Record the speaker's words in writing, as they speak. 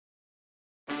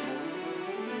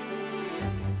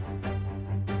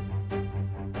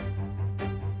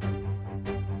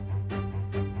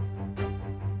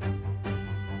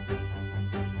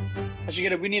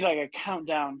We need like a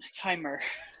countdown timer.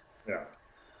 Yeah.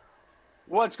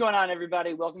 What's going on,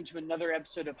 everybody? Welcome to another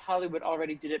episode of Hollywood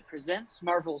Already Did It presents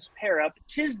Marvel's Pair Up.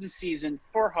 'Tis the season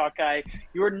for Hawkeye,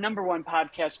 your number one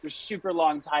podcast for super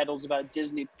long titles about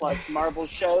Disney Plus Marvel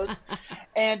shows.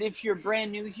 And if you're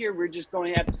brand new here, we're just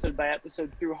going episode by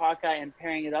episode through Hawkeye and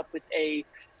pairing it up with a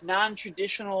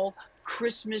non-traditional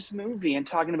Christmas movie and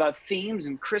talking about themes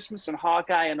and Christmas and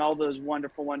Hawkeye and all those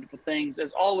wonderful, wonderful things.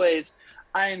 As always,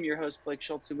 I am your host, Blake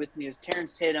Schultz, and with me is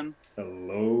Terrence Tatum.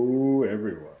 Hello,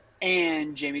 everyone.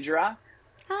 And Jamie Jira.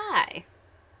 Hi.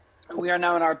 We are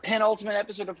now in our penultimate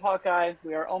episode of Hawkeye.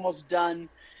 We are almost done,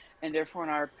 and therefore in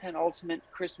our penultimate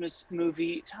Christmas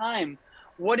movie time.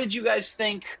 What did you guys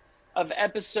think of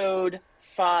episode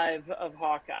 5 of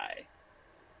Hawkeye?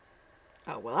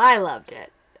 Oh, well, I loved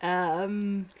it.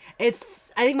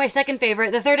 It's, I think, my second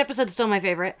favorite. The third episode's still my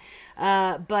favorite.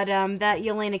 But that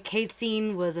Yelena Kate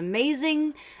scene was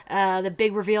amazing. The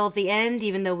big reveal at the end,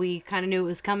 even though we kind of knew it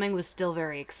was coming, was still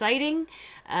very exciting.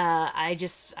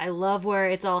 I love where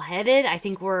it's all headed. I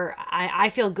think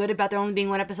I feel good about there only being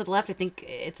one episode left. I think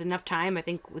it's enough time. I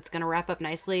think it's going to wrap up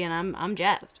nicely, and I'm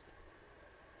jazzed.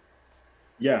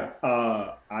 Yeah.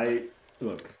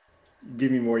 Look.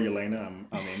 Give me more Yelena.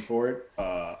 I'm in for it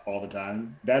all the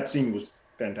time. That scene was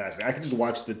fantastic. I could just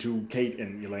watch the two, Kate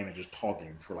and Yelena, just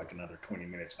talking for like another 20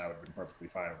 minutes, and I would have been perfectly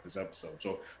fine with this episode.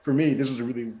 So for me, this was a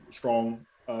really strong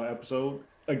episode.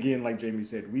 Again, like Jamie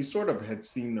said, we sort of had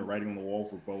seen the writing on the wall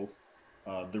for both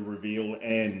the reveal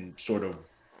and sort of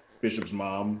Bishop's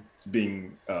mom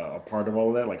being a part of all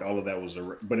of that. Like all of that was,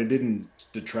 but it didn't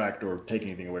detract or take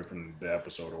anything away from the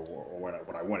episode or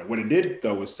what I wanted. What it did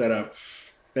though was set up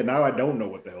that now I don't know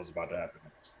what the hell's about to happen.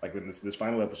 Like in this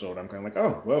final episode, I'm kind of like,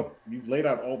 oh, well, you've laid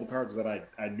out all the cards that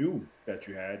I knew that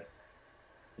you had.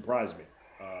 Surprised me.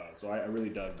 So I really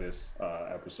dug this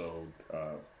episode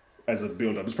as a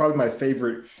build-up. It's probably my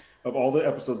favorite of all the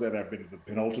episodes that have been the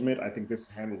penultimate. I think this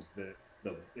handles the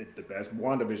best.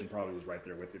 WandaVision probably was right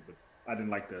there with it, but I didn't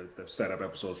like the setup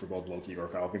episodes for both Loki or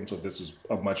Falcon, so this is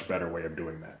a much better way of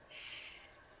doing that.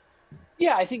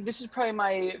 Yeah, I think this is probably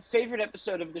my favorite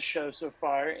episode of the show so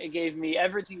far. It gave me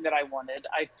everything that I wanted.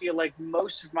 I feel like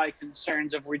most of my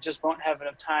concerns of we just won't have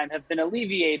enough time have been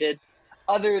alleviated,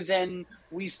 other than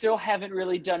we still haven't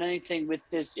really done anything with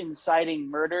this inciting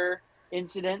murder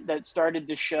incident that started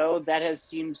the show. That has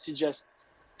seems to just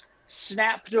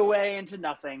snapped away into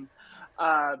nothing.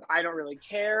 I don't really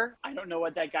care. I don't know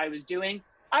what that guy was doing.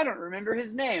 I don't remember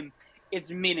his name. It's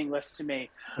meaningless to me.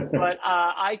 But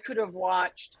I could have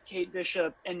watched Kate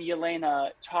Bishop and Yelena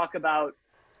talk about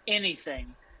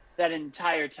anything that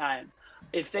entire time.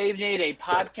 If they made a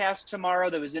podcast tomorrow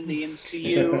that was in the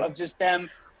MCU of just them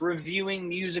reviewing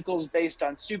musicals based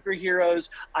on superheroes,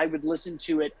 I would listen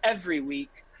to it every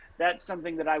week. That's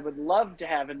something that I would love to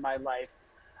have in my life.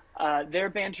 Their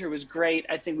banter was great.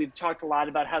 I think we've talked a lot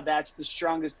about how that's the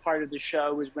strongest part of the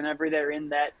show is whenever they're in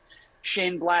that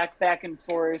Shane Black back and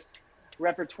forth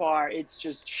repertoire, it's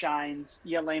just shines.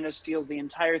 Yelena steals the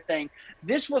entire thing.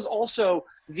 This was also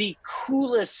the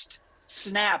coolest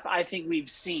snap I think we've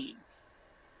seen.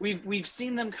 We've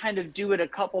seen them kind of do it a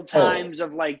couple times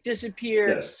of like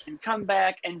disappear and come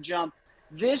back and jump.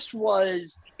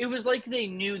 It was like they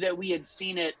knew that we had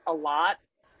seen it a lot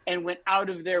and went out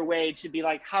of their way to be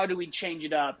like, how do we change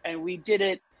it up? And we did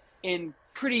it in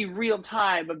pretty real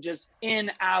time of just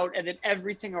in, out, and then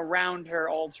everything around her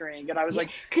altering. And I was like,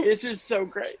 this is so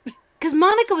great. Because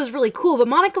Monica was really cool, but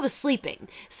Monica was sleeping.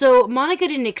 So Monica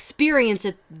didn't experience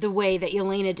it the way that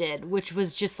Yelena did, which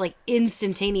was just like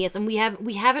instantaneous. And we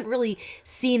haven't really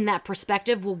seen that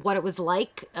perspective of what it was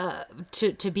like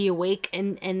to be awake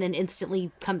and then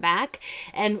instantly come back.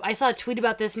 And I saw a tweet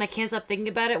about this, and I can't stop thinking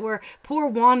about it, where poor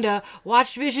Wanda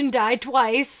watched Vision die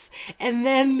twice, and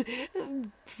then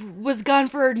was gone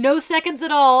for no seconds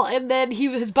at all, and then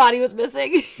his body was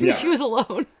missing. Yeah. She was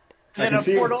alone. And a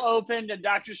portal opened, and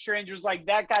Doctor Strange was like,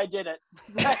 that guy did it.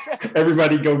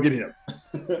 Everybody go get him.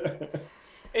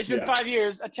 It's been 5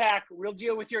 years. Attack. We'll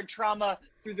deal with your trauma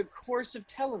through the course of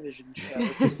television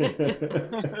shows.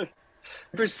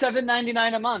 For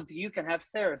 $7.99 a month, you can have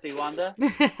therapy, Wanda.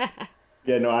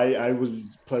 Yeah, no, I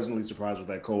was pleasantly surprised with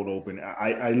that cold open.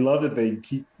 I love that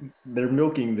they're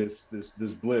milking this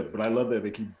blip, but I love that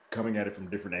they keep coming at it from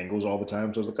different angles all the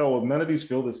time. So I was like, oh, well, none of these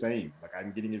feel the same. Like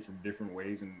I'm getting it from different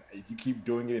ways, and if you keep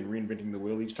doing it and reinventing the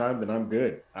wheel each time, then I'm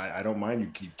good. I don't mind you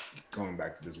keep going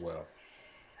back to this well.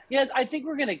 Yeah, I think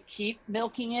we're going to keep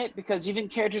milking it because even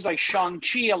characters like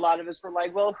Shang-Chi, a lot of us were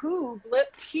like, well, who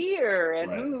blipped here? And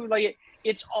who, like,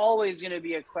 it's always going to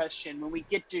be a question. When we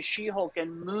get to She-Hulk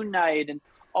and Moon Knight and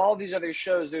all these other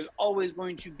shows, there's always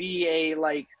going to be a,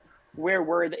 like, where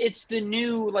were it's the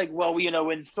new, like, well,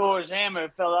 when Thor's hammer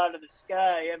fell out of the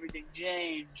sky, everything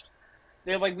changed.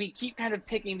 They're like, we keep kind of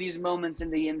picking these moments in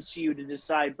the MCU to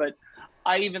decide, but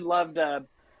I even loved,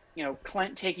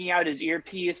 Clint taking out his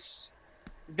earpiece.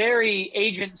 Very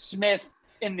Agent Smith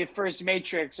in the first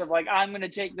Matrix of like, I'm going to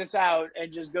take this out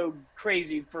and just go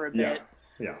crazy for a bit.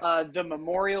 Yeah. The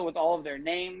memorial with all of their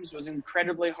names was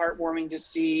incredibly heartwarming to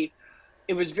see.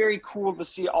 It was very cool to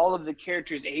see all of the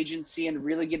characters' agency and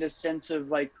really get a sense of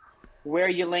like where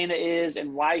Yelena is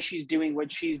and why she's doing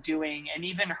what she's doing, and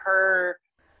even her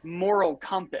moral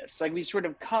compass. Like, we sort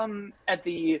of come at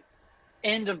the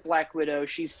end of Black Widow.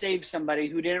 She saved somebody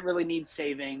who didn't really need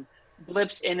saving,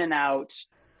 blips in and out,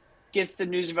 gets the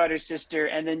news about her sister,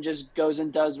 and then just goes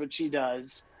and does what she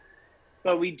does.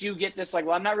 But we do get this, like,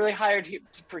 well, I'm not really hired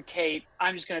for Kate.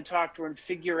 I'm just going to talk to her and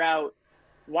figure out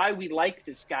why we like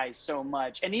this guy so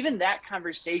much. And even that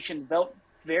conversation felt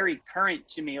very current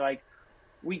to me. Like,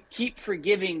 we keep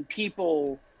forgiving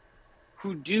people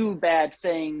who do bad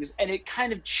things, and it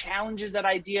kind of challenges that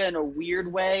idea in a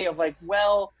weird way of like,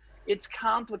 well, it's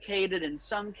complicated in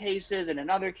some cases, and in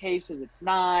other cases it's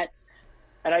not.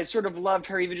 And I sort of loved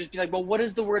her even just be like, well, what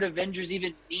does the word Avengers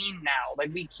even mean now?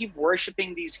 Like, we keep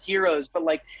worshiping these heroes, but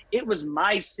like, it was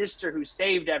my sister who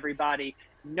saved everybody.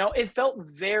 No, it felt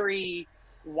very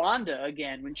Wanda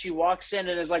again when she walks in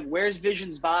and is like, where's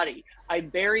Vision's body? I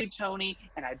buried Tony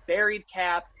and I buried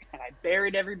Cap and I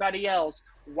buried everybody else.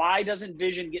 Why doesn't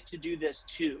Vision get to do this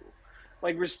too?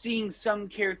 Like, we're seeing some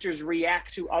characters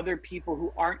react to other people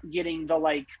who aren't getting the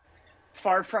like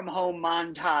Far From Home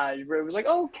montage where it was like,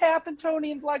 oh, Cap and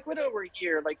Tony and Black Widow were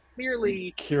here. Like, clearly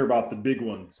We care about the big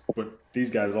ones, but these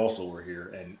guys also were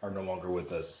here and are no longer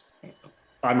with us.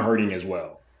 I'm hurting as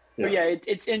well. But yeah,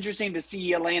 it's interesting to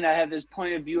see Yelena have this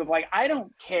point of view of like, I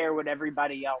don't care what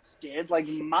everybody else did. Like,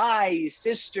 my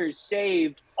sister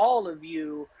saved all of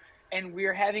you, and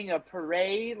we're having a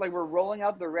parade. Like, we're rolling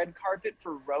out the red carpet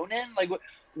for Ronin. Like,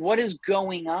 what is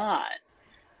going on?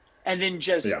 And then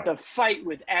just the fight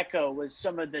with Echo was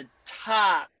some of the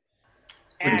top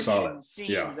action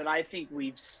scenes that I think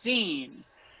we've seen.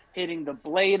 Hitting the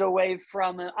blade away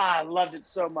from it. I loved it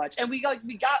so much. And we got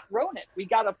Ronin. We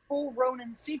got a full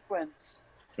Ronin sequence.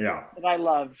 Yeah. That I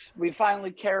loved. We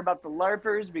finally care about the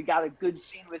LARPers. We got a good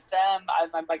scene with them.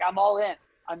 I'm like, I'm all in.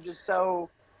 I'm just so.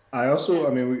 I also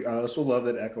love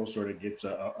that Echo sort of gets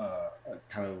a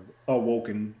kind of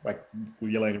awoken, like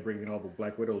with Yelena bringing all the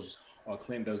Black Widows.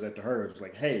 Clint does that to her. It's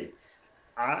like, hey,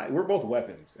 we're both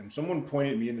weapons, and someone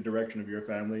pointed me in the direction of your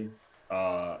family,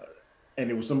 and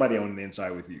it was somebody on the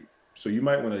inside with you. So you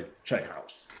might want to check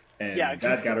house. And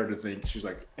that got her to think. She's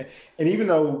like, and even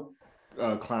though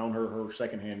Clown, her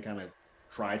second hand, kind of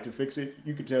tried to fix it,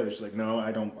 you could tell that she's like, no,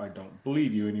 I don't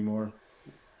believe you anymore.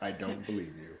 I don't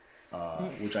believe you.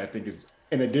 Which I think is,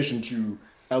 in addition to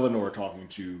Eleanor talking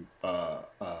to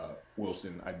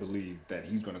Wilson, I believe that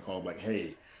he's going to call like,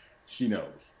 hey, she knows.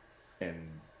 And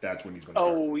that's when he's going to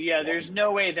start. Oh, yeah, there's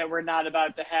no way that we're not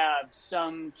about to have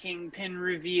some Kingpin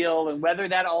reveal, and whether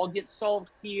that all gets solved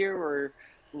here or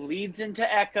leads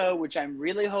into Echo, which I'm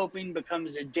really hoping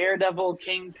becomes a Daredevil,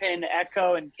 Kingpin,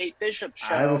 Echo, and Kate Bishop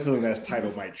show. I have a feeling that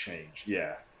title might change,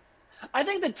 yeah. I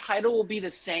think the title will be the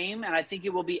same, and I think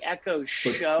it will be Echo's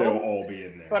show. They'll all be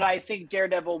in there. But I think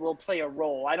Daredevil will play a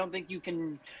role. I don't think you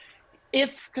can,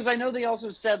 because I know they also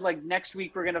said, like, next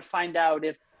week we're going to find out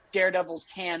if Daredevil's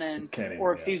canon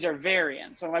or if these are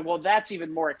variants. I'm like, well, that's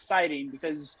even more exciting,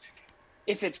 because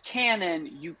if it's canon,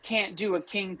 you can't do a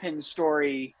Kingpin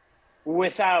story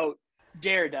without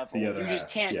Daredevil. You just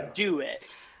can't do it.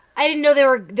 I didn't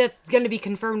know that's going to be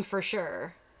confirmed for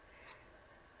sure.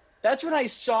 That's what I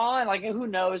saw, and like, who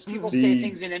knows? People say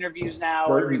things in interviews now.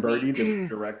 Bert and Birdie, the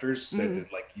directors, said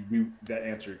that like that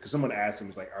answer, because someone asked him,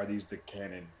 was like, "Are these the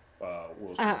canon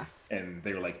Wilson?" And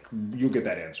they were like, "You'll get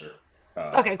that answer."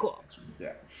 Okay, cool.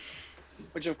 Yeah.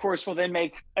 Which of course will then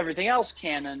make everything else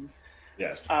canon.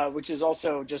 Yes. Which is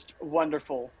also just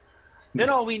wonderful. Then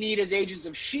all we need is Agents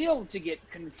of S.H.I.E.L.D. to get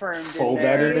confirmed. Fold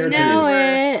that in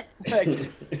there too.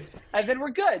 And then we're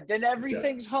good. Then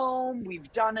everything's home. We've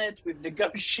done it. We've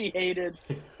negotiated.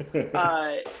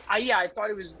 I thought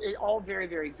it was all very,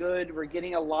 very good. We're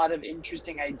getting a lot of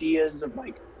interesting ideas of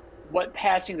like what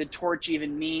passing the torch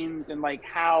even means, and like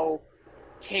how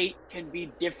Kate can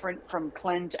be different from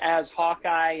Clint as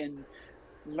Hawkeye, and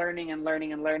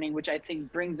learning, which I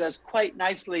think brings us quite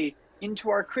nicely into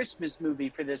our Christmas movie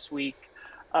for this week.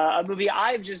 A movie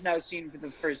I've just now seen for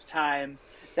the first time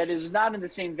that is not in the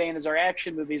same vein as our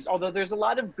action movies, although there's a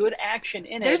lot of good action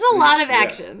in it. There's a lot of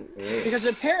action. Because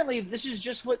apparently this is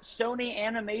just what Sony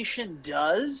Animation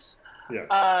does.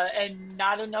 and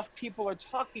not enough people are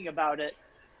talking about it.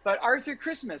 But Arthur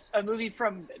Christmas, a movie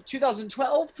from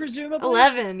 2012, presumably?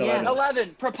 11, yeah.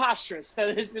 11, preposterous.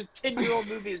 This 10-year-old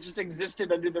movie has just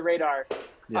existed under the radar.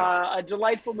 Yeah. A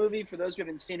delightful movie, for those who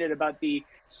haven't seen it, about the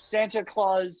Santa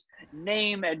Claus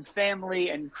name and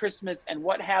family and Christmas and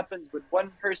what happens when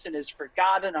one person is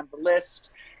forgotten on the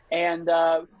list, and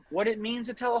what it means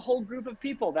to tell a whole group of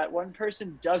people that one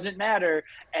person doesn't matter,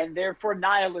 and therefore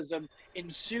nihilism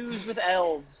ensues with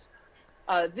elves.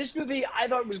 This movie I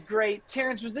thought was great.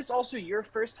 Terrence, was this also your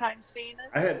first time seeing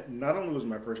it? Not only was it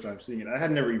my first time seeing it, I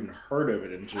had never even heard of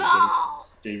it until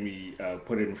Jamie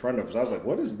put it in front of us. I was like,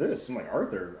 "What is this?" I'm like,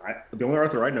 "Arthur." The only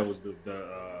Arthur I know is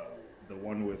the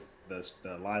one with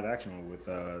the live action one with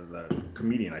the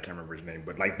comedian. I can't remember his name,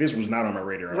 but like this was not on my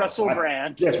radar. Russell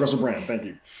Brand. Yes, Russell Brand. Thank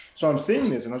you. So I'm seeing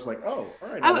this and I was like, "Oh, all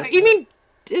right." Oh, you mean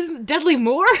isn't Dudley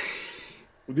Moore?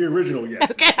 The original,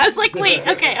 yes. Okay, I was like, wait.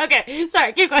 Okay.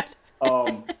 Sorry, keep going.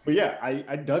 But yeah,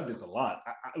 I dug this a lot.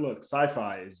 Look,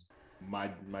 sci-fi is my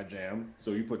jam.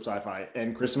 So you put sci-fi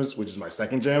and Christmas, which is my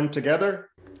second jam, together,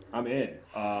 I'm in.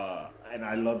 And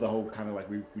I love the whole kind of like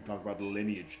we talk about the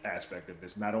lineage aspect of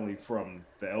this, not only from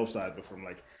the elf side, but from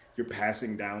like you're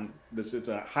passing down this. It's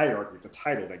a hierarchy. It's a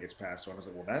title that gets passed on. I was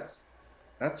like, well,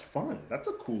 that's fun. That's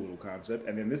a cool little concept.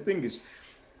 And then this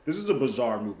is a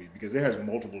bizarre movie because it has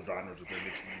multiple genres that they're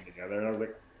mixing together. And I was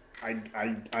like,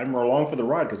 I'm along for the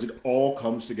ride because it all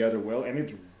comes together well and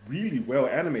it's really well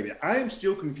animated. I am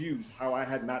still confused how I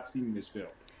had not seen this film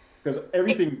because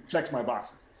everything checks my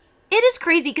boxes. It is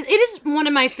crazy because it is one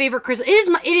of my favorite Christmas.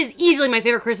 It is easily my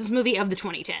favorite Christmas movie of the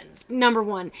 2010s, number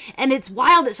one. And it's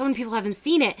wild that so many people haven't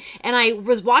seen it. And I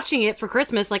was watching it for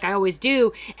Christmas, like I always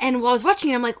do. And while I was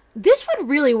watching it, I'm like, this would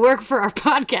really work for our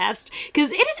podcast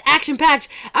because it is action packed.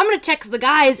 I'm gonna text the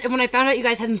guys, and when I found out you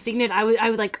guys hadn't seen it,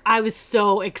 I was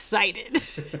so excited.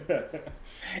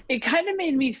 It kind of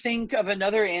made me think of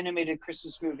another animated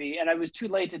Christmas movie, and I was too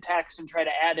late to text and try to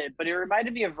add it, but it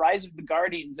reminded me of Rise of the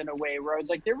Guardians in a way, where I was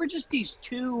like, there were just these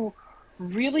two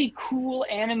really cool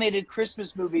animated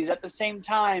Christmas movies at the same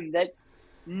time that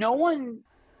no one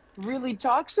really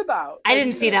talks about. I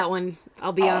didn't see that one,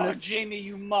 I'll be honest. Jamie,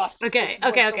 you must. Okay.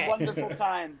 It's a wonderful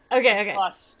time. Okay.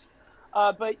 Must.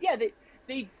 But yeah,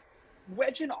 they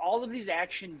wedge in all of these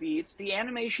action beats. The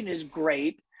animation is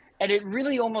great. And it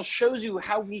really almost shows you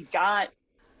how we got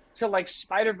to like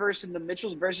Spider-Verse and the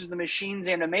Mitchells versus the Machines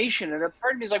animation. And a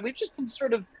part of me is like, we've just been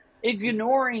sort of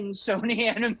ignoring Sony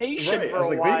animation for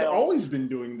a while. They've always been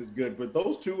doing this good, but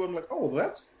those two, I'm like, oh,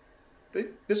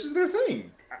 this is their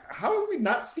thing. How have we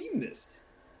not seen this?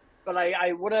 But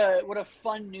what a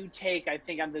fun new take, I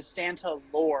think, on the Santa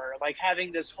lore. Like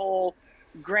having this whole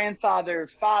grandfather,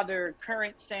 father,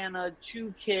 current Santa,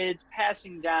 two kids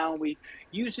passing down. We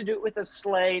used to do it with a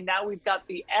sleigh. Now we've got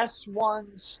the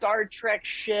S1 Star Trek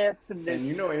ship. And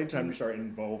anytime you start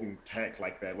involving tech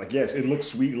like that, like, yes, it looks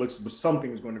sweet, but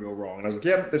something's going to go wrong. And I was like,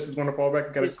 yeah, this is going to fall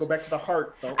back. Got to go back to the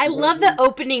heart. I love the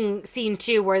opening scene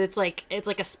too, where it's like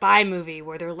a spy movie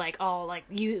where they're like,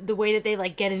 the way that they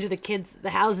like get into the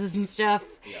houses and stuff.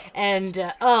 Yeah. And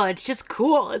it's just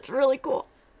cool. It's really cool.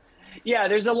 Yeah,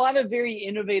 there's a lot of very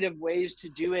innovative ways to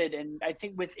do it. And I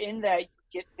think within that, you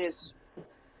get this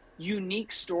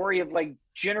unique story of like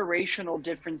generational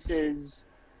differences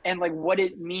and like what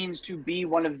it means to be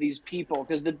one of these people.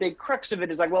 Because the big crux of it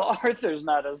is like, well, Arthur's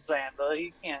not a Santa.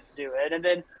 He can't do it. And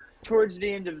then towards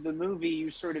the end of the movie,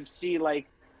 you sort of see like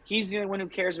he's the only one who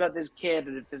cares about this kid.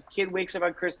 And if this kid wakes up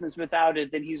on Christmas without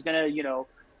it, then he's going to,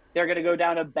 they're going to go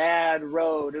down a bad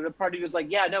road. And the party was like,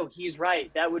 yeah, no, he's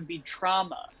right. That would be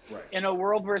trauma. Right. In a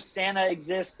world where Santa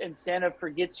exists and Santa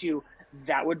forgets you,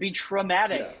 that would be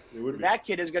traumatic. Yeah, it would be. That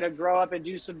kid is going to grow up and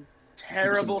do some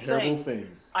terrible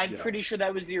things. I'm pretty sure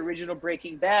that was the original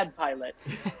Breaking Bad pilot.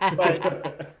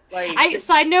 But,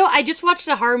 side note, I just watched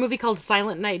a horror movie called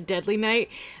Silent Night, Deadly Night.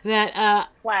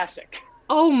 Classic.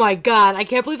 Oh my God, I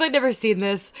can't believe I've never seen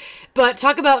this. But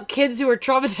talk about kids who are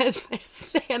traumatized by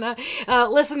Santa.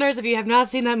 Listeners, if you have not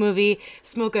seen that movie,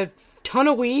 smoke a ton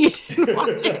of weed and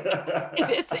watch it.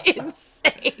 It is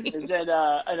insane. Is it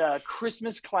a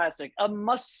Christmas classic? A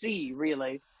must-see,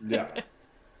 really. Yeah.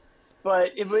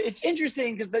 But it's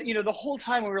interesting because the whole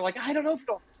time we were like, I don't know if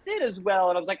it'll fit as well.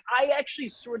 And I was like, I actually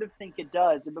sort of think it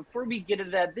does. And before we get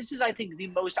into that, this is, I think, the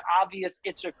most obvious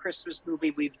It's a Christmas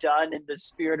movie we've done in the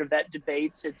spirit of that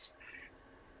debates. It's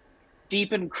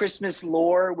deep in Christmas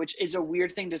lore, which is a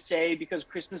weird thing to say because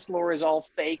Christmas lore is all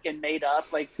fake and made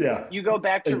up. Like, you go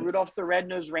back to Rudolph the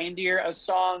Red-Nosed Reindeer, a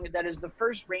song that is the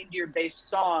first reindeer-based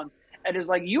song, and is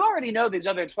like, you already know these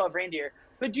other 12 reindeer.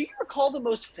 But do you recall the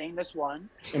most famous one?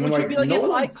 And Which like, would be like no if I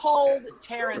one's called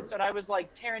Terrence and I was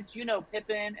like, Terrence, you know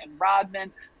Pippen and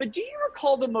Rodman, but do you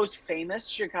recall the most famous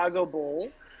Chicago Bull?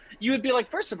 You would be like,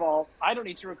 first of all, I don't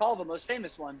need to recall the most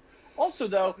famous one. Also,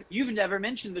 though, you've never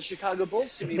mentioned the Chicago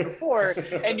Bulls to me before,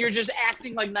 and you're just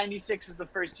acting like 96 is the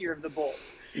first year of the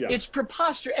Bulls. Yeah. It's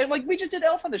preposterous. And like we just did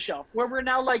Elf on the Shelf, where we're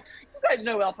now like, you guys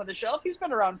know Elf on the Shelf. He's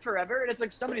been around forever. And it's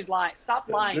like somebody's lying. Stop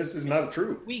lying. This is not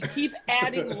true. We keep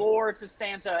adding lore to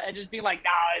Santa and just being like, nah,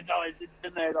 it's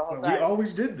been there the whole time. We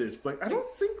always did this, but I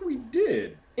don't think we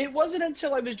did. It wasn't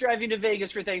until I was driving to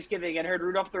Vegas for Thanksgiving and heard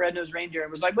Rudolph the Red-Nosed Reindeer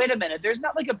and was like, wait a minute, there's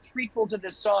not like a prequel to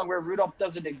this song where Rudolph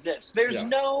doesn't exist. There's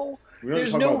no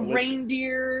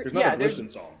reindeer. There's not a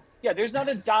Blitzen song. Yeah, there's not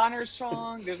a Donner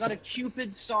song. There's not a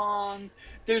Cupid song.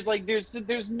 There's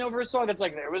no song that's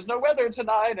like, there was no weather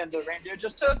tonight and the reindeer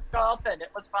just took off and it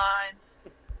was fine.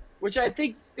 Which I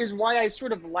think is why I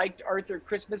sort of liked Arthur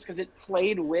Christmas, because it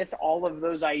played with all of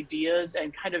those ideas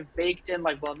and kind of baked in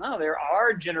like, well, no, there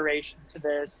are generations to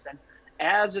this, and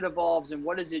as it evolves and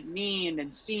what does it mean,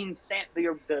 and seeing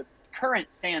the current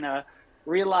Santa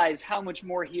realize how much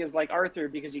more he is like Arthur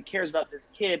because he cares about this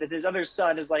kid, and his other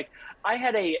son is like, I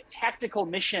had a tactical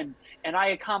mission and I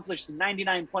accomplished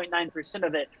 99.9%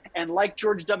 of it, and like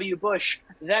George W. Bush,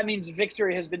 that means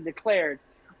victory has been declared.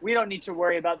 We don't need to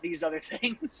worry about these other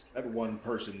things. That one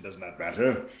person does not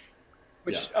matter.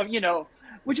 Which,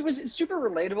 which was super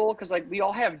relatable, because like we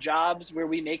all have jobs where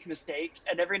we make mistakes,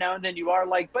 and every now and then you are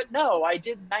like, but no, I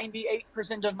did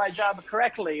 98% of my job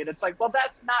correctly. And it's like, well,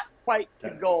 that's not quite the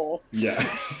goal.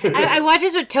 Yeah. I watched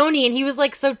this with Tony, and he was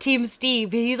like so Team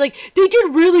Steve. He's like, they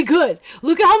did really good.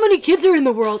 Look at how many kids are in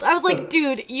the world. I was like,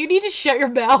 dude, you need to shut your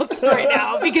mouth right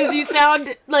now because you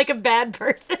sound like a bad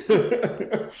person.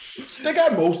 They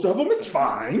got most of them. It's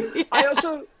fine.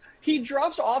 Yeah. He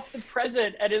drops off the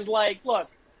present and is like, look,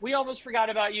 we almost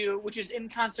forgot about you, which is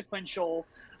inconsequential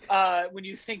when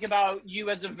you think about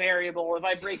you as a variable. If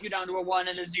I break you down to a 1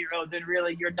 and a 0, then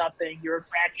really you're nothing. You're a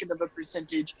fraction of a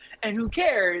percentage. And who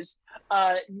cares?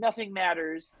 Nothing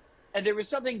matters. And there was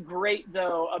something great,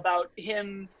 though, about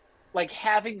him like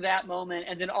having that moment,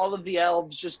 and then all of the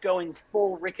elves just going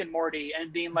full Rick and Morty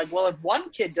and being like, well, if one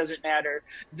kid doesn't matter,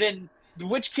 then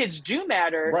which kids do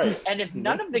matter? Right. And if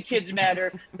none of the kids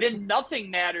matter, then nothing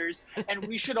matters, and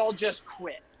we should all just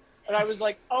quit. And I was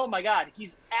like, oh my God,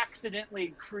 he's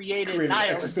accidentally created an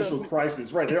existential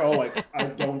crisis. Right. They're all like, I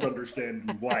don't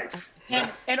understand life.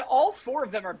 And all 4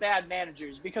 of them are bad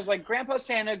managers, because like Grandpa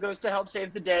Santa goes to help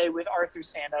save the day with Arthur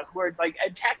Santa, who are like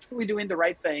tactfully doing the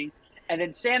right thing. And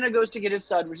then Santa goes to get his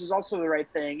son, which is also the right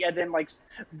thing. And then like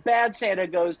bad Santa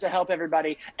goes to help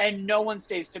everybody, and no one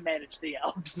stays to manage the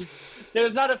elves.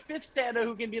 There's not a 5th Santa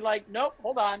who can be like, nope,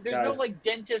 hold on. There's no like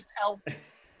dentist elf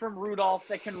from Rudolph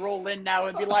that can roll in now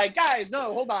and be like, guys,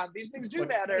 no, hold on. These things do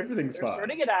matter. Everything's fine.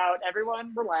 Sorting it out.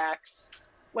 Everyone relax.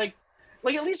 Like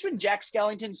at least when Jack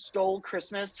Skellington stole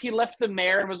Christmas, he left the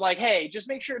mayor and was like, hey, just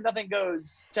make sure nothing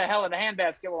goes to hell in a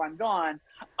handbasket while I'm gone.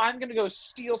 I'm going to go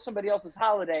steal somebody else's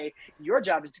holiday. Your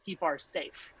job is to keep ours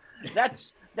safe.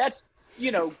 That's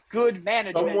good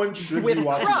management. Someone should with be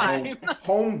watching crime.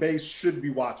 home base should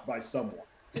be watched by someone.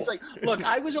 It's like, look,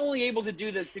 I was only able to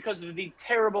do this because of the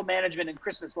terrible management in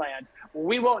Christmas Land.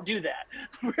 We won't do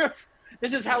that.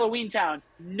 This is Halloween Town.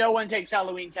 No one takes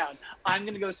Halloween Town. I'm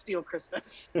going to go steal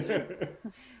Christmas.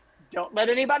 Don't let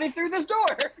anybody through this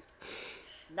door.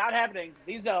 Not happening.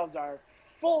 These elves are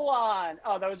full on.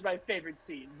 Oh, that was my favorite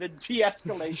scene, the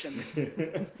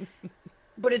de-escalation.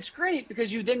 But it's great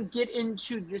because you then get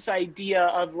into this idea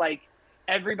of like,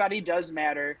 everybody does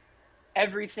matter.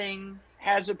 Everything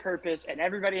has a purpose, and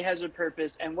everybody has a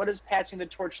purpose. And what does passing the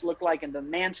torch look like in the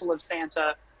mantle of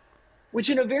Santa? Which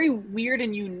in a very weird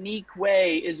and unique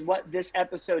way is what this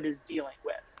episode is dealing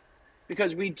with.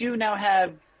 Because we do now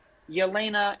have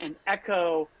Yelena and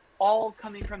Echo all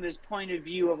coming from this point of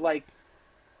view of like,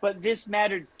 but this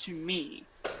mattered to me.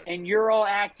 And you're all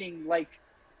acting like,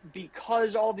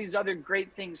 because all these other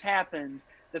great things happened,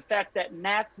 the fact that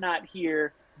Nat's not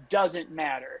here doesn't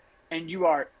matter. And you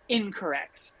are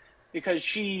incorrect. Because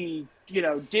she,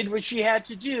 did what she had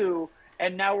to do.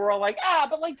 And now we're all like,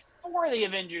 but like 4 of the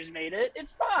Avengers made it.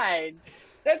 It's fine.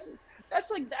 That's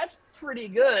pretty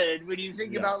good when you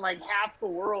think about like half the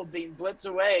world being blipped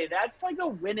away. That's like a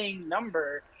winning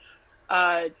number.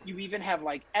 You even have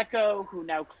like Echo, who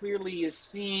now clearly is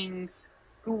seeing,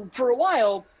 who for a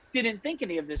while didn't think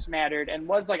any of this mattered and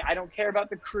was like, I don't care about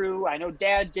the crew. I know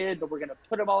Dad did, but we're going to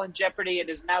put them all in jeopardy. And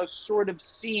is now sort of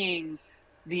seeing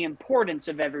the importance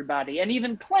of everybody. And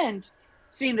even Clint,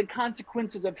 seeing the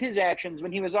consequences of his actions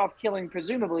when he was off killing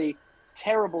presumably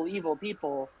terrible, evil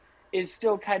people. is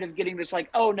still kind of getting this like,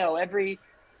 oh no, every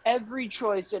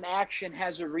choice and action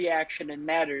has a reaction and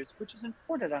matters, which is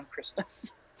important on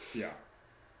Christmas. Yeah,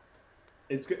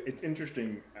 it's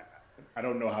interesting. I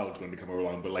don't know how it's going to come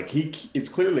along, but like it's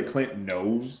clear that Clint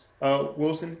knows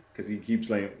Wilson because he keeps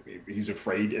like he's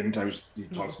afraid anytime he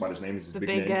talks about his name. Is his The big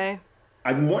big name. guy.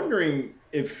 I'm wondering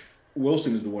if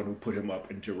Wilson is the one who put him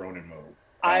up into Ronin mode.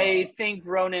 I think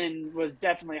Ronin was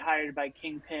definitely hired by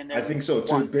Kingpin. I think so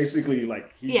too. Once. Basically,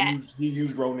 like he Yeah.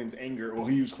 used Ronin's anger, or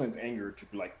he used Clint's anger to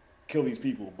like kill these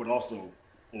people, but also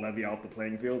levy out the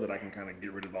playing field that I can kind of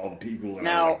get rid of all the people. That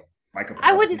Now, are, like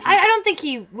I wouldn't. I don't think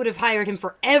he would have hired him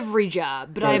for every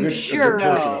job, but No, a I'm good sure portion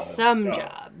of them. some No.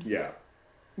 jobs. Yeah,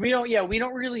 we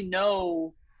don't really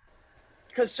know,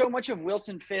 because so much of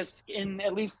Wilson Fisk in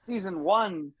at least season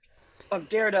 1 of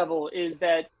Daredevil is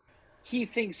that he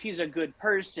thinks he's a good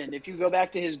person. If you go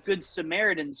back to his Good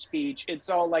Samaritan speech,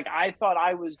 it's all like, I thought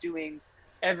I was doing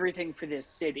everything for this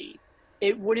city.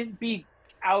 It wouldn't be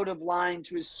out of line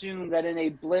to assume that in a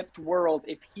blipped world,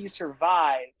 if he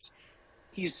survived,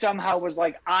 he somehow was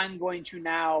like, I'm going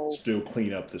to still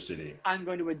clean up the city. I'm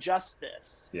going to adjust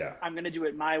this. Yeah, I'm going to do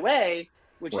it my way,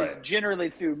 which Right. is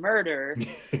generally through murder.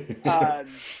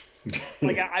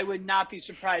 Like, I would not be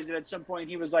surprised if at some point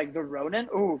he was like, the Ronin?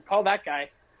 Ooh, call that guy.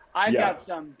 I've Yeah. got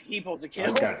some people to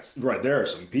kill. right. There are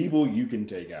some people you can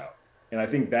take out, and I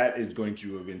think that is going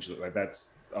to eventually, like, that's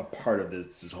a part of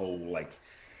this whole like,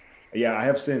 yeah, I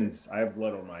have sins, I have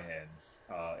blood on my hands,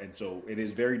 and so it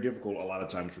is very difficult a lot of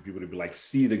times for people to be like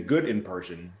see the good in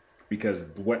person because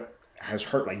what has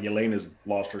hurt, like Yelena's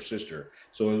lost her sister,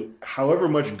 so however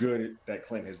much good that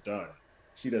Clint has done,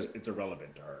 it's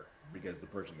irrelevant to her because the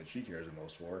person that she cares the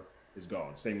most for is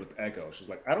gone. Same with Echo. She's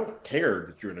like, I don't care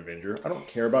that you're an Avenger. I don't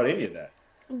care about any of that.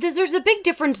 There's a big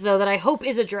difference, though, that I hope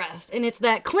is addressed, and it's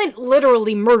that Clint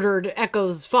literally murdered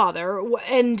Echo's father,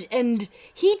 and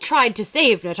he tried to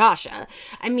save Natasha.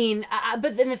 I mean,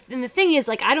 but then the thing is,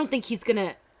 like, I don't think he's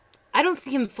gonna. I don't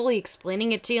see him fully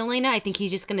explaining it to Yelena. I think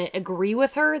he's just gonna agree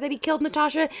with her that he killed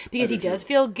Natasha because he does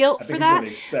feel guilt for that.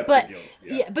 But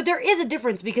yeah, but there is a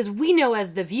difference because we know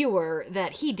as the viewer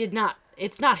that he did not.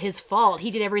 It's not his fault.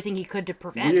 He did everything he could to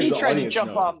prevent it. He tried to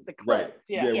jump off the cliff. Right.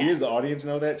 Yeah. We as the audience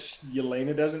know that.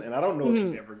 Yelena doesn't, and I don't know if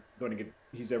he's ever going to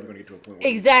get to a point where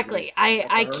Exactly.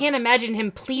 I can't imagine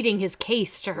him pleading his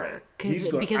case to her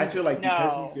because I feel like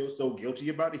because he feels so guilty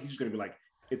about it, he's just going to be like,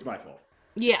 it's my fault.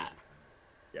 Yeah.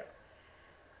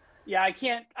 Yeah,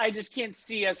 I just can't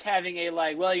see us having a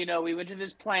like, well, we went to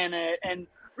this planet, and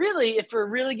really, if we're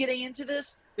really getting into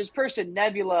this person,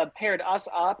 Nebula, paired us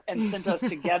up and sent us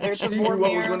together to She knew what was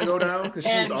Vormir. going to go down because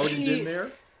she's And already been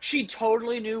there. She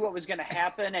totally knew what was going to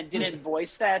happen and didn't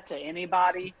voice that to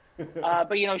anybody.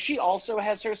 But, she also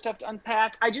has her stuff to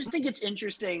unpack. I just think it's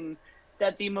interesting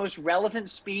that the most relevant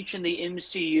speech in the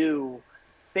MCU,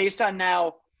 based on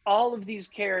now all of these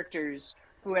characters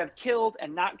who have killed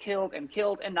and not killed and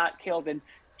killed and not killed and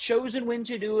chosen when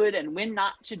to do it and when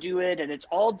not to do it, and it's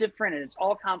all different and it's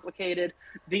all complicated.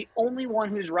 The only one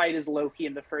who's right is Loki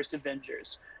in the first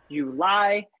Avengers. You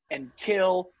lie and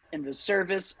kill in the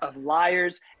service of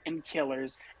liars and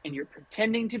killers, and you're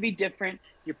pretending to be different,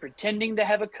 you're pretending to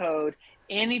have a code,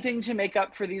 anything to make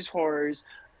up for these horrors,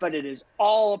 but it is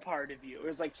all a part of you. It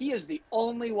was like he is the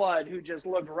only one who just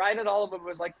looked right at all of them and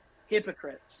was like,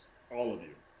 hypocrites. All of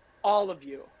you. All of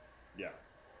you. Yeah.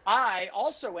 I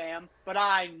also am, but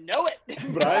I know it.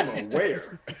 But I'm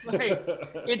aware. Like,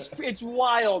 it's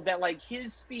wild that like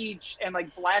his speech and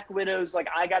like Black Widow's like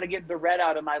I got to get the red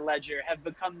out of my ledger have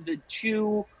become the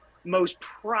two most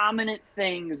prominent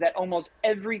things that almost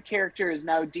every character is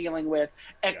now dealing with,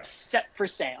 except for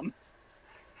Sam.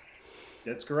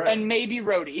 That's correct. And maybe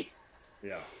Rhodey.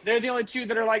 Yeah. They're the only two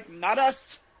that are like, not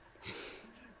us.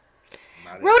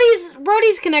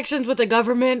 Rhodey's connections with the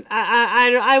government,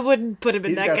 I wouldn't put him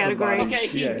in that category. Okay,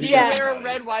 he did wear a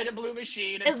red, white, and blue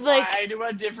machine and fly to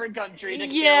a different country to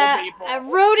kill people.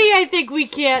 Rhodey, I think we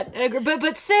can't agree.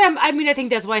 But Sam, I mean, I think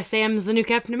that's why Sam's the new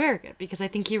Captain America, because I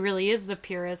think he really is the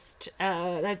purest.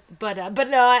 But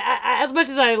no, as much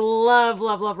as I love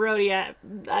Rhodey,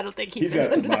 I don't think he fits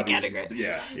into that category.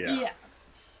 Yeah.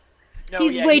 No,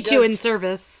 he's way too in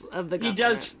service of the government.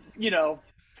 He does,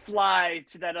 fly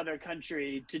to that other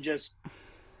country to just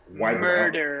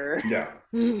murder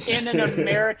in an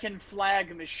American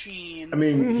flag machine. I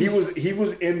mean, he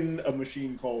was in a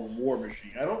machine called War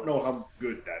Machine. I don't know how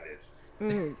good that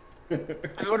is. I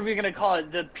mean, what are we gonna call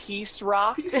it? The Peace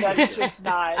Rock? That's just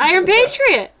not Iron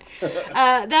Patriot.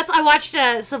 I watched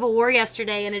Civil War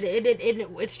yesterday, and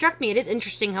it struck me. It is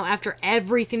interesting how after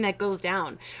everything that goes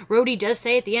down, Rhodey does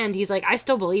say at the end, he's like, I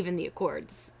still believe in the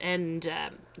Accords, and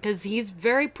because he's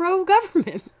very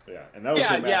pro-government. Yeah, and that was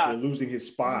him after losing his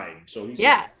spine. So he's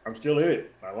like, I'm still in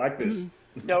it. I like this.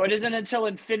 No, it isn't until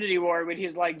Infinity War when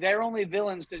he's like, they're only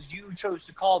villains because you chose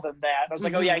to call them that. I was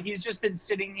like, oh yeah, he's just been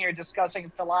sitting here discussing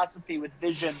philosophy with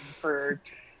Vision for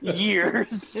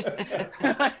years.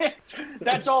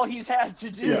 That's all he's had to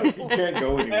do. Yeah, he can't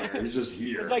go anywhere. He's just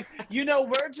here. It's like,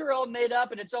 words are all made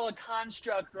up and it's all a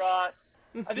construct, Ross.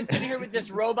 I've been sitting here with this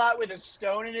robot with a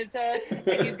stone in his head,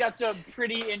 and he's got some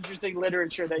pretty interesting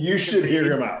literature that you should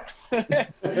hear him out.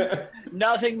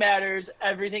 Nothing matters.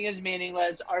 Everything is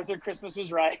meaningless. Arthur Christmas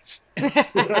was right.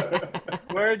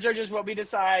 Words are just what we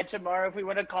decide. Tomorrow, if we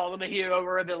want to call him a hero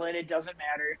or a villain, it doesn't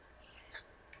matter.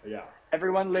 Yeah.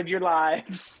 Everyone live your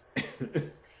lives.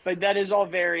 But that is all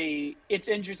it's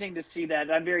interesting to see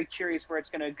that. I'm very curious where it's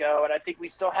going to go. And I think we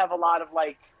still have a lot of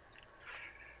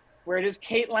where does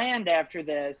Kate land after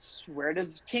this? Where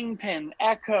does Kingpin,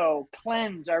 Echo,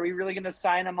 Cleanse? Are we really going to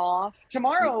sign them off?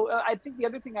 Tomorrow, I think the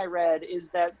other thing I read is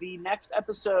that the next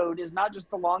episode is not just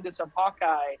the longest of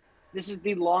Hawkeye. This is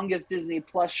the longest Disney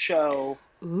Plus show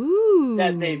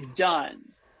that they've done.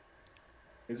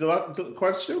 It's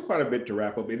still quite a bit to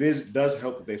wrap up. It does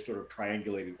help that they sort of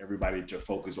triangulated everybody to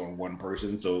focus on one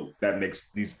person, so that makes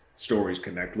these stories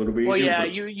connect a little bit easier. Well, yeah,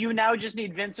 you now just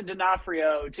need Vincent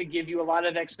D'Onofrio to give you a lot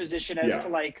of exposition as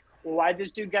to why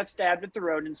this dude got stabbed with the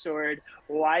Ronin sword,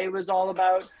 why it was all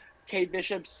about Kate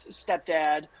Bishop's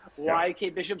stepdad, why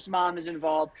Kate Bishop's mom is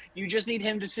involved. You just need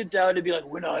him to sit down and be like,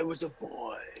 when I was a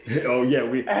boy. Oh yeah,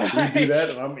 we do that,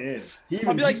 and I'm in.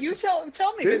 I'll be like, you tell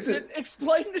me, Vincent,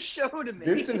 explain the show to me.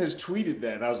 Vincent has tweeted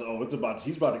that, and I was like,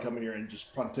 he's about to come in here and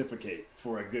just pontificate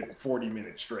for a good 40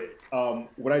 minutes straight.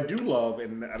 What I do love,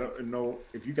 and I don't know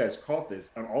if you guys caught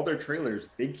this, on all their trailers,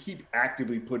 they keep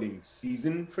actively putting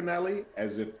season finale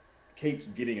as if Kate's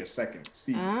getting a second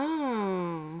season.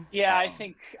 Oh. Yeah, I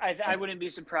think I wouldn't be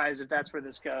surprised if that's where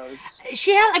this goes.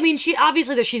 She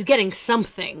obviously she's getting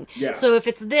something. Yeah. So if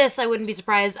it's this, I wouldn't be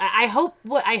surprised. My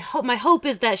hope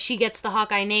is that she gets the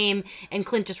Hawkeye name and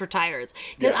Clint just retires.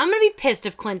 Because I'm gonna be pissed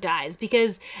if Clint dies,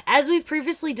 because as we've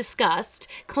previously discussed,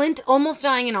 Clint almost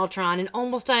dying in Ultron and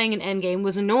almost dying in Endgame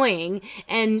was annoying,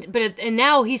 and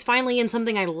now he's finally in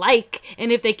something I like,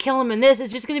 and if they kill him in this,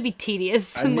 it's just gonna be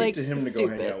tedious. I need him to go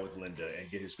hang out with Linda and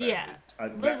get his family. Yeah.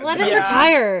 Let him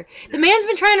retire. The man's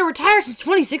been trying to retire since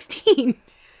 2016.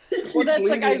 Well, that's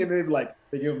they give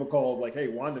him a call like, "Hey,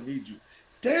 Wanda needs you."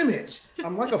 Damn it!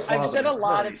 I'm like a father. I've said a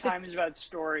lot of times about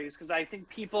stories because I think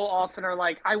people often are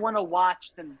like, "I want to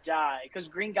watch them die." Because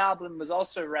Green Goblin was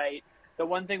also right. The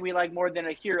one thing we like more than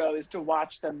a hero is to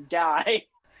watch them die.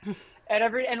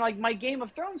 And like my Game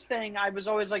of Thrones thing, I was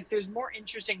always like, "There's more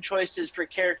interesting choices for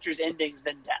characters' endings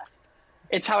than death."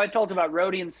 It's how I felt about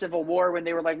Rhodey in Civil War when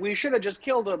they were like, we should have just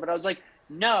killed him. But I was like,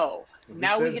 no.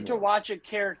 Now we get to watch a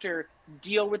character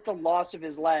deal with the loss of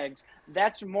his legs.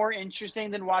 That's more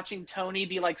interesting than watching Tony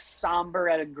be like somber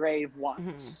at a grave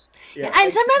once. Mm-hmm. Yeah.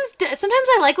 And sometimes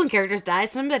I like when characters die.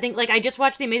 Sometimes I think, like, I just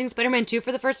watched The Amazing Spider-Man 2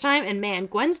 for the first time, and man,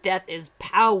 Gwen's death is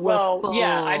powerful. Well,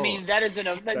 yeah, I mean, that is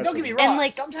don't get me wrong. And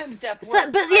like, sometimes death works.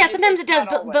 Sometimes it does,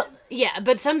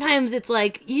 but sometimes it's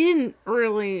like, you didn't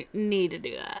really need to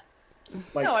do that.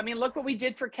 No, I mean, look what we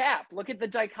did for Cap. Look at the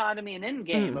dichotomy in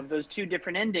Endgame of those two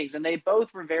different endings, and they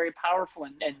both were very powerful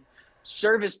and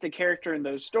serviced the character in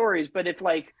those stories. But if,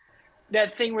 like,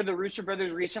 that thing where the Russo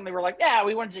brothers recently were like, yeah,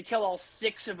 we wanted to kill all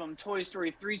 6 of them, Toy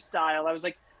Story 3 style, I was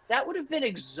like, that would have been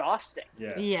exhausting.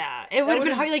 Yeah, it would have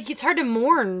been hard. Like, it's hard to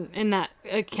mourn in that,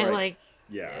 in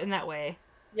that way.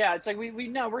 Yeah, it's like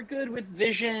we're good with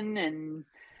Vision, and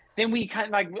then we kind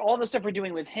of like all the stuff we're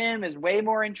doing with him is way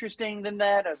more interesting than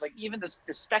that. I was like, even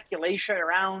the speculation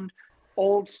around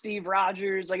old Steve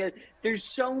Rogers, like there's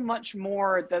so much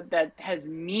more that has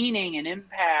meaning and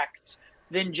impact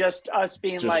than just us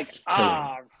being just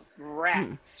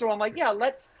rats. So I'm like, yeah,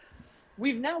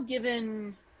 we've now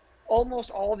given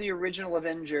almost all the original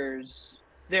Avengers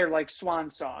their like swan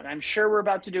song. I'm sure we're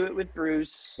about to do it with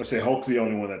Bruce. Let's say Hulk's the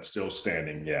only one that's still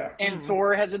standing. Yeah. And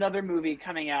Thor has another movie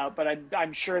coming out, but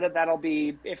I'm sure that'll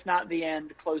be, if not the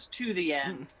end, close to the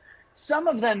end. Some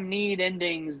of them need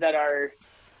endings that are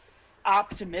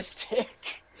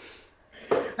optimistic.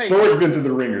 Thor's been through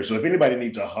the ringer, so if anybody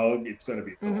needs a hug, it's going to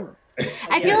be Thor.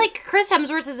 I feel like Chris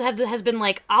Hemsworth has been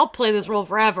like, I'll play this role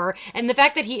forever, and the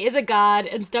fact that he is a god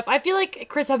and stuff, I feel like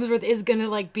Chris Hemsworth is gonna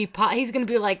like he's gonna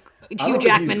be like Hugh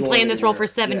Jackman playing this role for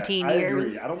 17 I years.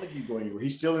 agree. I don't think he's going anywhere.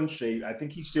 He's still in shape. I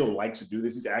think he still likes to do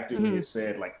this. He's actively has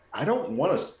said, like, I don't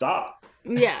want to stop.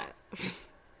 Yeah.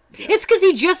 It's because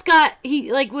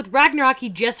with Ragnarok, he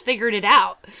just figured it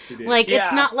out. Like,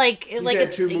 it's not like, he's like, had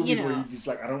it's, 2 movies you know. where he's just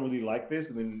like, I don't really like this.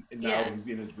 And now he's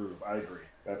in his groove. I agree.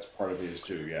 That's part of his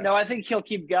too. Yeah. No, I think he'll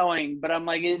keep going, but I'm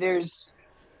like,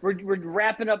 we're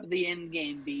wrapping up the end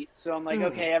game beat. So I'm like,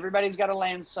 okay, everybody's got to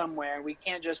land somewhere. We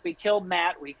can't we killed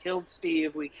Matt, we killed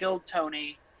Steve, we killed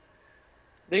Tony.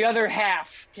 The other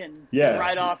half can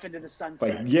ride off into the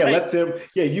sunset.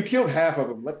 You killed half of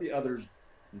them. Let the others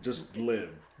just live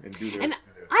and do their. And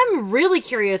I'm really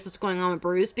curious what's going on with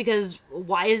Bruce, because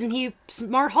why isn't he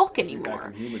Smart Hulk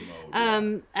anymore? Human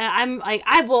mode, I'm like,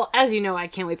 as you know, I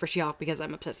can't wait for She-Hulk because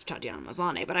I'm obsessed with Tatiana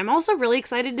Maslany, but I'm also really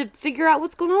excited to figure out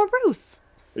what's going on with Bruce.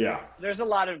 Yeah. There's a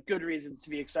lot of good reasons to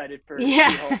be excited for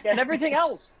She-Hulk and everything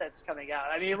else that's coming out.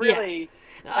 I mean, really.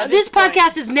 This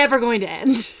podcast is never going to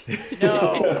end.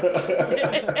 No.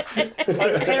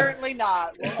 Apparently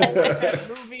not. We'll always have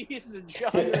movies and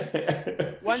genres.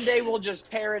 One day we'll just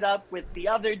pair it up with the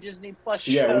other Disney Plus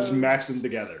shows. Yeah, we'll just match them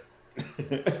together.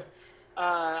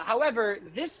 However,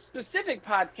 this specific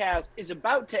podcast is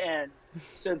about to end.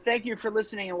 So thank you for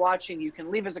listening and watching. You can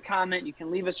leave us a comment. You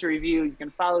can leave us a review. You can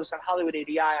follow us on Hollywood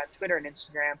ADI on Twitter and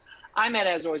Instagram. I'm at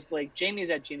As Always Blake. Jamie is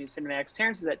at Jamie Cinemax.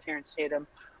 Terrence is at Terrence Tatum.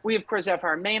 We, of course, have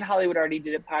our main Hollywood Already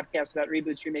Did It podcast about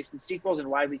reboots, remakes, and sequels and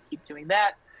why we keep doing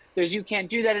that. There's You Can't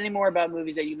Do That Anymore about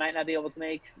movies that you might not be able to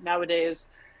make nowadays.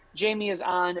 Jamie is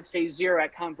on Phase Zero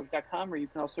at comicbook.com, where you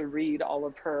can also read all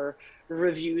of her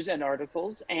reviews and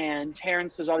articles. And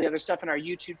Terrence does all the other stuff on our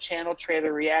YouTube channel,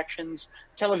 trailer reactions,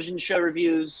 television show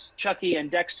reviews, Chucky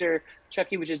and Dexter.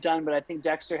 Chucky, which is done, but I think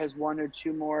Dexter has 1 or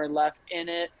 2 more left in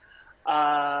it.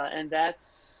 And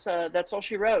that's all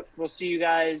she wrote. We'll see you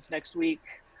guys next week.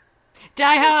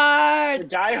 Die Hard!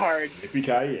 Die Hard.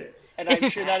 Yippee-ki-yay. And I'm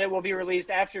sure that it will be released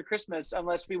after Christmas,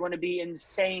 unless we want to be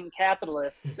insane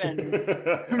capitalists. And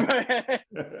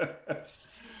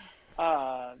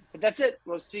but that's it.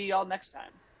 We'll see y'all next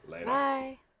time. Later.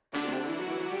 Bye.